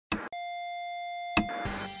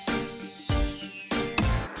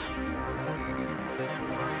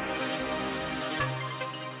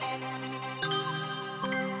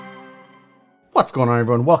What's going on,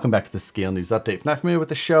 everyone? Welcome back to the Scale News Update. If you're not familiar with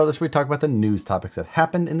the show, this is where we talk about the news topics that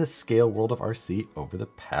happened in the scale world of RC over the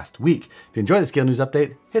past week. If you enjoy the Scale News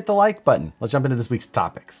Update, hit the like button. Let's jump into this week's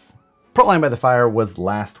topics. Proline by the Fire was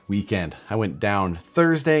last weekend. I went down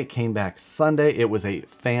Thursday, came back Sunday. It was a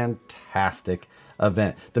fantastic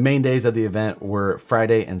event. The main days of the event were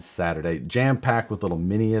Friday and Saturday, jam-packed with little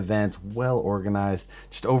mini events, well organized,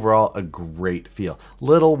 just overall a great feel.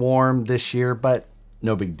 Little warm this year, but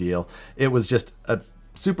no big deal. It was just a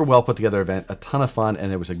super well put together event, a ton of fun,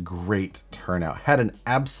 and it was a great turnout. Had an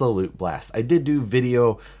absolute blast. I did do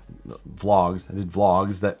video vlogs. I did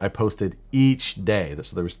vlogs that I posted each day.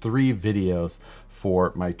 So there was 3 videos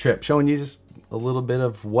for my trip, showing you just a little bit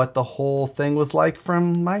of what the whole thing was like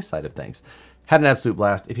from my side of things. Had an absolute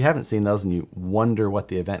blast. If you haven't seen those and you wonder what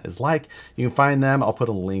the event is like, you can find them. I'll put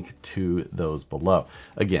a link to those below.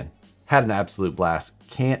 Again, had an absolute blast.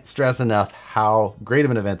 Can't stress enough how great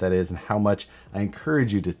of an event that is and how much I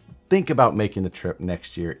encourage you to think about making the trip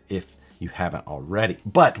next year if you haven't already.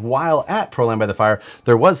 But while at Proline by the Fire,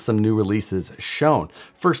 there was some new releases shown.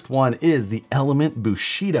 First one is the Element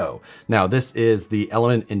Bushido. Now this is the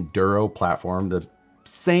Element Enduro platform, the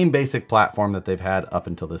same basic platform that they've had up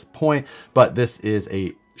until this point, but this is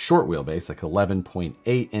a short wheelbase, like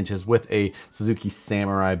 11.8 inches with a Suzuki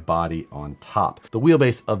Samurai body on top. The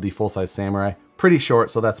wheelbase of the full-size Samurai, pretty short,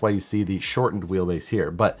 so that's why you see the shortened wheelbase here.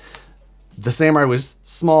 But the Samurai was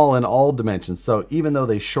small in all dimensions, so even though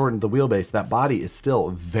they shortened the wheelbase, that body is still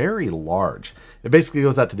very large. It basically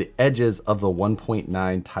goes out to the edges of the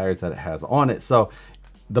 1.9 tires that it has on it. So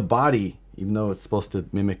the body, even though it's supposed to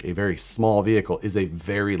mimic a very small vehicle, is a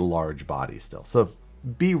very large body still. So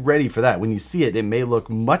be ready for that. When you see it, it may look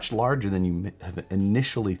much larger than you have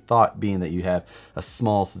initially thought, being that you have a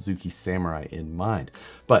small Suzuki Samurai in mind.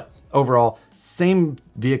 But overall, same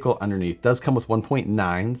vehicle underneath. Does come with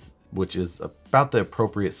 1.9s, which is about the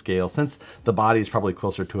appropriate scale, since the body is probably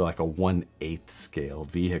closer to like a 1/8 scale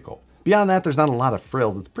vehicle. Beyond that, there's not a lot of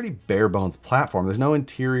frills. It's pretty bare bones platform. There's no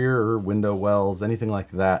interior or window wells, anything like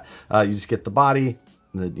that. You just get the body,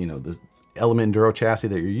 this Element Enduro chassis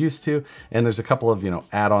that you're used to, and there's a couple of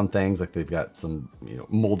add-on things, like they've got some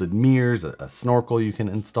molded mirrors, a snorkel you can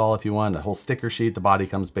install if you want, a whole sticker sheet. The body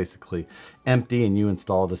comes basically empty and you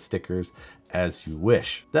install the stickers as you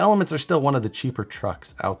wish. The Elements are still one of the cheaper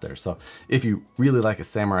trucks out there, so if you really like a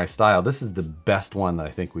Samurai style, this is the best one that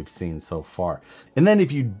I think we've seen so far. And then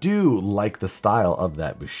if you do like the style of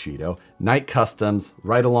that Bushido, Night Customs,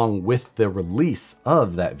 right along with the release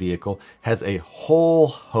of that vehicle, has a whole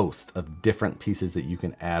host of different pieces that you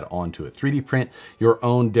can add onto it. 3D print your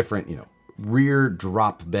own different, rear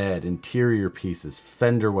drop bed, interior pieces,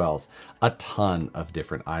 fender wells, a ton of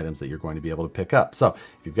different items that you're going to be able to pick up. So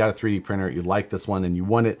if you've got a 3D printer, you like this one and you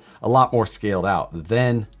want it a lot more scaled out,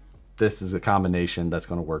 then this is a combination that's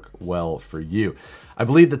going to work well for you. I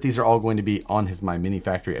believe that these are all going to be on his My Mini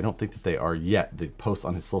Factory. I don't think that they are yet. The posts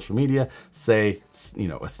on his social media say,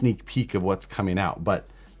 a sneak peek of what's coming out, but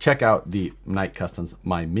check out the Night Customs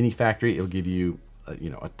My Mini Factory. It'll give you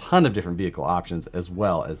a ton of different vehicle options, as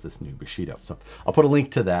well as this new Bushido. So I'll put a link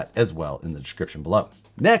to that as well in the description below.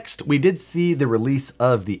 Next, we did see the release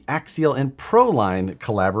of the Axial and Proline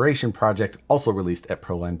collaboration project, also released at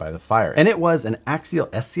Proline by the Fire. And it was an Axial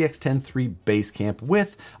SCX-10-3 base camp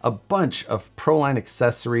with a bunch of Proline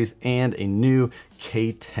accessories and a new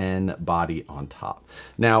K10 body on top.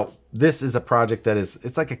 Now, this is a project that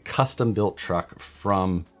it's like a custom built truck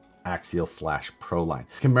from Axial/Proline,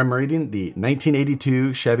 commemorating the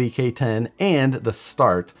 1982 Chevy K10 and the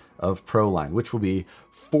start of Proline, which will be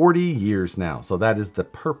 40 years now. So that is the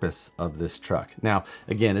purpose of this truck. Now,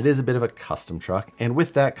 again, it is a bit of a custom truck, and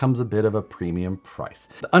with that comes a bit of a premium price.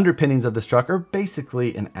 The underpinnings of this truck are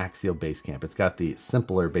basically an Axial base camp. It's got the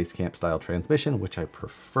simpler base camp style transmission, which I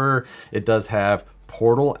prefer. It does have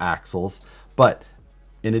portal axles, but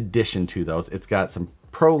in addition to those, it's got some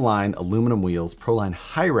Proline aluminum wheels, Proline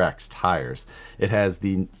Hyrax tires. It has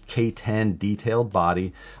the K10 detailed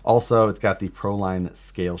body. Also, it's got the Proline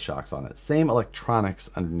scale shocks on it. Same electronics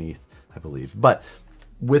underneath, I believe. But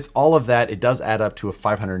with all of that, it does add up to a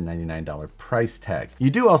 $599 price tag. You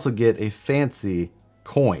do also get a fancy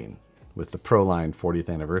coin with the Proline 40th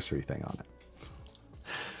anniversary thing on it.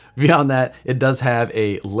 Beyond that, it does have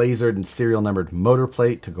a lasered and serial numbered motor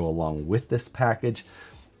plate to go along with this package.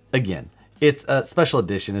 Again, it's a special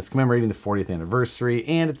edition. It's commemorating the 40th anniversary,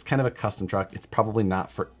 and it's kind of a custom truck. It's probably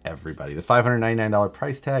not for everybody. The $599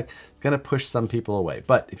 price tag is going to push some people away.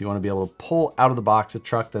 But if you want to be able to pull out of the box a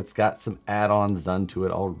truck that's got some add-ons done to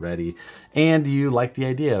it already, and you like the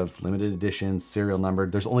idea of limited edition, serial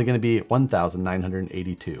numbered, there's only going to be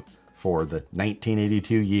 1,982 for the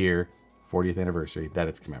 1982 year 40th anniversary that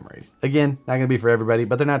it's commemorating. Again, not gonna be for everybody,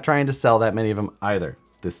 but they're not trying to sell that many of them either.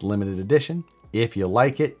 This limited edition, if you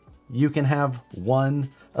like it, you can have one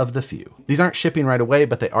of the few. These aren't shipping right away,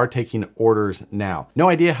 but they are taking orders now. No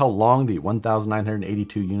idea how long the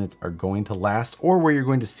 1,982 units are going to last or where you're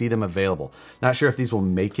going to see them available. Not sure if these will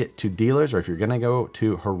make it to dealers or if you're gonna go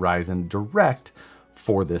to Horizon Direct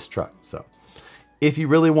for this truck. So if you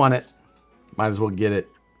really want it, might as well get it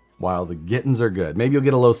while the gettings are good. Maybe you'll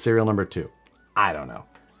get a low serial number too. I don't know.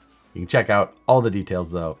 You can check out all the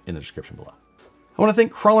details though in the description below. I want to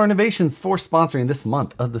thank Crawler Innovations for sponsoring this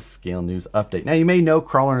month of the Scale News Update. Now, you may know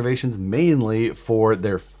Crawler Innovations mainly for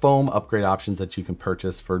their foam upgrade options that you can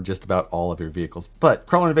purchase for just about all of your vehicles, but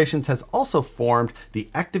Crawler Innovations has also formed the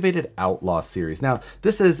Activated Outlaw series. Now,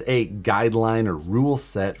 this is a guideline or rule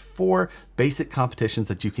set for basic competitions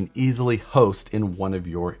that you can easily host in one of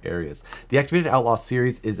your areas. The Activated Outlaw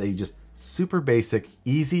series is a just super basic,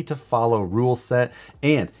 easy to follow rule set,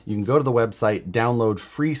 and you can go to the website, download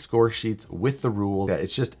free score sheets with the rules.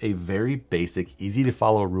 It's just a very basic, easy to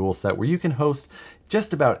follow rule set where you can host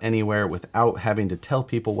just about anywhere without having to tell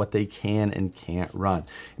people what they can and can't run.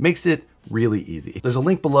 It makes it really easy. There's a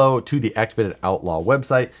link below to the Activated Outlaw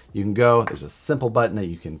website. You can go, there's a simple button that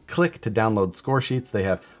you can click to download score sheets. They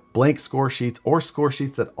have blank score sheets or score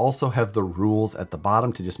sheets that also have the rules at the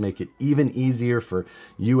bottom to just make it even easier for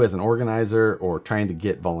you as an organizer or trying to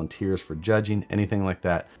get volunteers for judging, anything like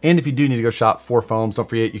that. And if you do need to go shop for foams, don't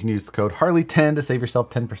forget you can use the code Harley10 to save yourself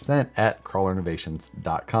 10% at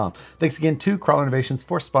crawlerinnovations.com. Thanks again to Crawler Innovations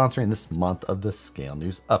for sponsoring this month of the Scale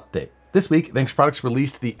News Update. This week, Vanquish Products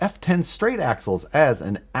released the F10 straight axles as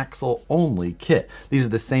an axle-only kit. These are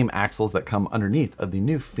the same axles that come underneath of the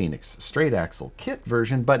new Phoenix straight axle kit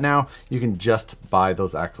version, but now you can just buy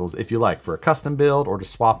those axles if you like for a custom build or to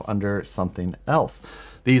swap under something else.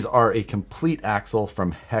 These are a complete axle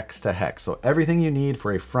from hex to hex, so everything you need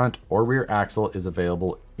for a front or rear axle is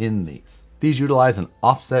available in these. These utilize an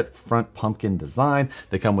offset front pumpkin design.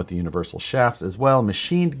 They come with the universal shafts as well,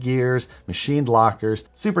 machined gears, machined lockers,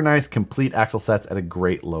 super nice complete axle sets at a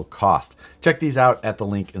great low cost. Check these out at the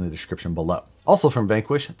link in the description below. Also from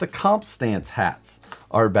Vanquish, the Comp Stance hats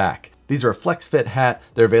are back. These are a flex fit hat.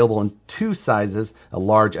 They're available in two sizes, a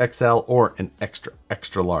large XL or an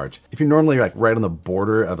extra large. If you're normally like right on the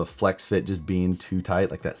border of a flex fit just being too tight,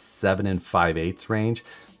 like that 7 5/8 range,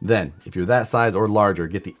 then if you're that size or larger,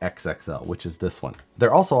 get the XXL, which is this one.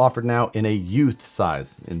 They're also offered now in a youth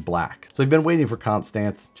size in black. So if you've been waiting for Comp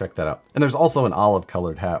Stance, check that out. And there's also an olive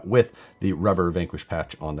colored hat with the rubber Vanquish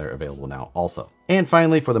patch on there available now also. And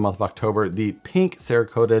finally, for the month of October, the pink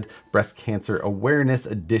Cerakoted Breast Cancer Awareness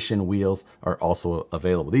Edition wheels are also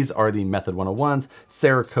available. These are the Method 101s,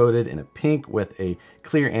 Cerakoted in a pink with a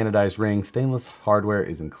clear anodized ring. Stainless hardware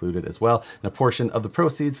is included as well. And a portion of the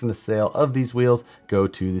proceeds from the sale of these wheels go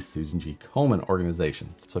to the Susan G. Komen organization.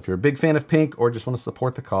 So if you're a big fan of pink or just want to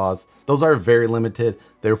support the cause, those are very limited.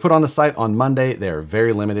 They were put on the site on Monday. They are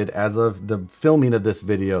very limited. As of the filming of this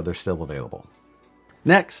video, they're still available.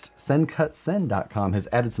 Next, SendCutSend.com has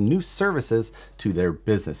added some new services to their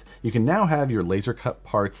business. You can now have your laser cut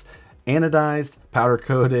parts anodized, powder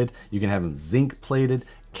coated, you can have them zinc plated.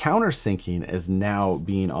 Countersinking is now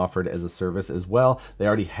being offered as a service as well. They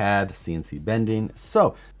already had CNC bending.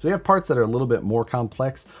 So you have parts that are a little bit more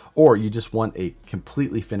complex, or you just want a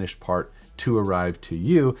completely finished part to arrive to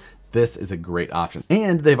you. This is a great option.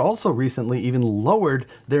 And they've also recently even lowered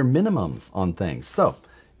their minimums on things. So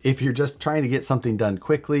if you're just trying to get something done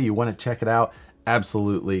quickly, you want to check it out,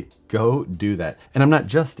 absolutely go do that. And I'm not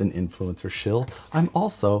just an influencer shill, I'm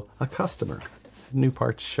also a customer. New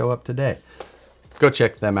parts show up today. Go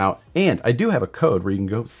check them out. And I do have a code where you can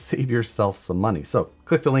go save yourself some money. So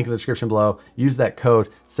click the link in the description below, use that code,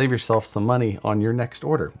 save yourself some money on your next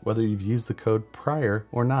order, whether you've used the code prior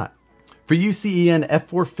or not. For you CEN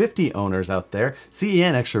F450 owners out there,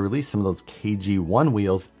 CEN actually released some of those KG1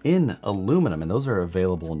 wheels in aluminum, and those are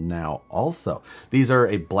available now also. These are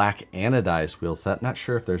a black anodized wheel set. Not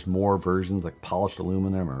sure if there's more versions like polished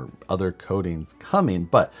aluminum or other coatings coming,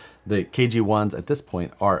 but the KG1s at this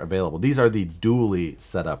point are available. These are the dually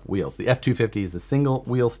set up wheels. The F250 is the single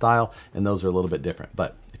wheel style, and those are a little bit different.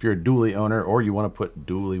 But if you're a dually owner or you want to put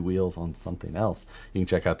dually wheels on something else, you can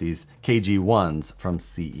check out these KG1s from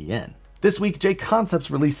CEN. This week, J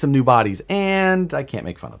Concepts released some new bodies, and I can't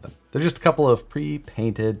make fun of them. They're just a couple of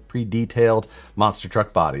pre-painted, pre-detailed monster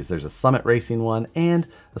truck bodies. There's a Summit Racing one and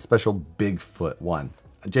a special Bigfoot one.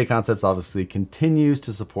 J Concepts obviously continues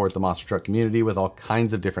to support the monster truck community with all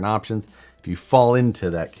kinds of different options. If you fall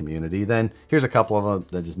into that community, then here's a couple of them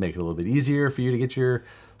that just make it a little bit easier for you to get your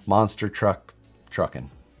monster truck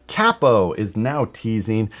trucking. Capo is now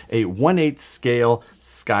teasing a 1/8 scale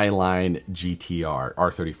Skyline GTR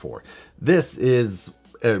R34. This is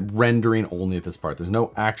rendering only at this part. There's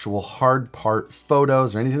no actual hard part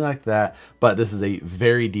photos or anything like that, but this is a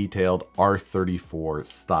very detailed R34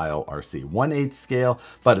 style RC. 1/8 scale,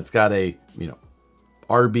 but it's got a,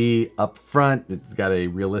 RB up front. It's got a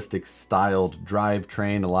realistic styled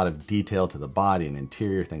drivetrain, a lot of detail to the body and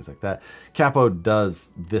interior, things like that. Capo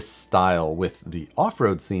does this style with the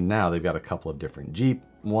off-road scene now. They've got a couple of different Jeep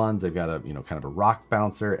ones. They've got a, kind of a rock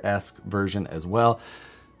bouncer-esque version as well.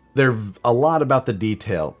 They're a lot about the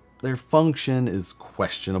detail. Their function is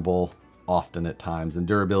questionable often at times, and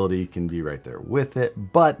durability can be right there with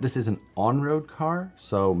it, but this is an on-road car,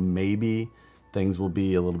 so maybe things will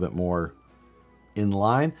be a little bit more in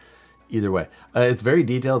line. Either way, it's very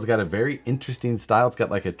detailed. It's got a very interesting style. It's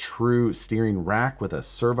got like a true steering rack with a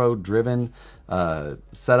servo driven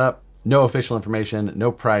setup. No official information,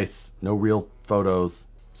 no price, no real photos.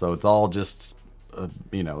 So it's all just,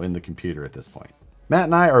 in the computer at this point. Matt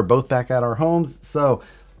and I are both back at our homes. So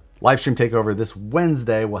live stream takeover this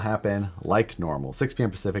Wednesday will happen like normal, 6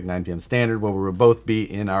 p.m. Pacific, 9 p.m. Standard, where we will both be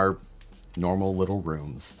in our normal little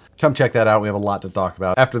rooms. Come check that out. We have a lot to talk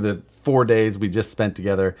about after the 4 days we just spent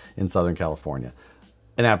together in Southern California.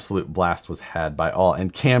 An absolute blast was had by all,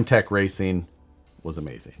 and Camtech racing was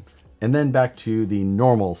amazing. And then back to the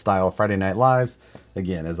normal style Friday Night Lives,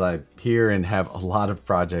 again, as I hear and have a lot of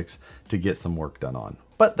projects to get some work done on.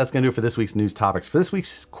 But that's going to do it for this week's news topics. For this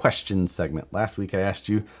week's question segment, last week I asked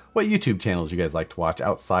you what YouTube channels you guys like to watch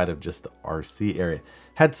outside of just the RC area.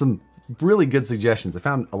 Had some really good suggestions. I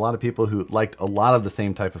found a lot of people who liked a lot of the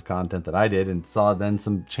same type of content that I did, and saw then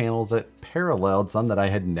some channels that paralleled some that I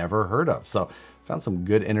had never heard of. So found some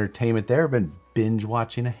good entertainment there. I've been binge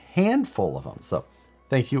watching a handful of them. So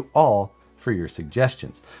thank you all for your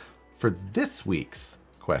suggestions. For this week's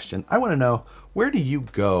question, I want to know, where do you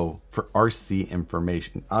go for RC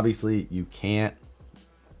information? Obviously, you can't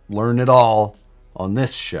learn it all on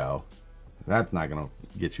this show. That's not going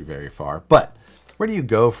to get you very far, but where do you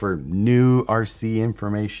go for new RC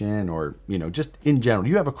information, or, just in general?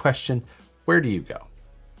 You have a question, where do you go?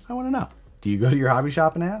 I want to know. Do you go to your hobby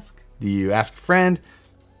shop and ask? Do you ask a friend?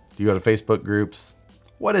 Do you go to Facebook groups?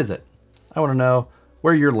 What is it? I want to know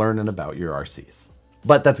where you're learning about your RCs.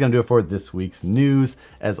 But that's going to do it for this week's news.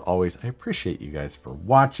 As always, I appreciate you guys for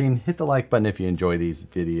watching. Hit the like button if you enjoy these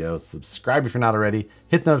videos. Subscribe if you're not already.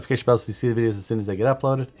 Hit the notification bell so you see the videos as soon as they get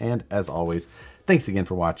uploaded. And as always, thanks again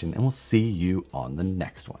for watching, and we'll see you on the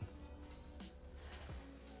next one.